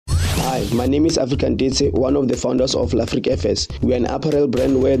Hi, my name is African Dete, one of the founders of Frique FS. We are an apparel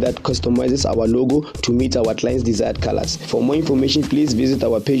brand wear that customizes our logo to meet our clients' desired colors. For more information, please visit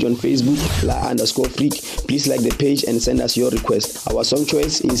our page on Facebook, _Frique. Please like the page and send us your request. Our song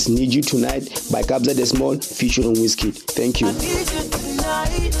choice is Need You Tonight by Kabza the Small featuring Wizkid. Thank you.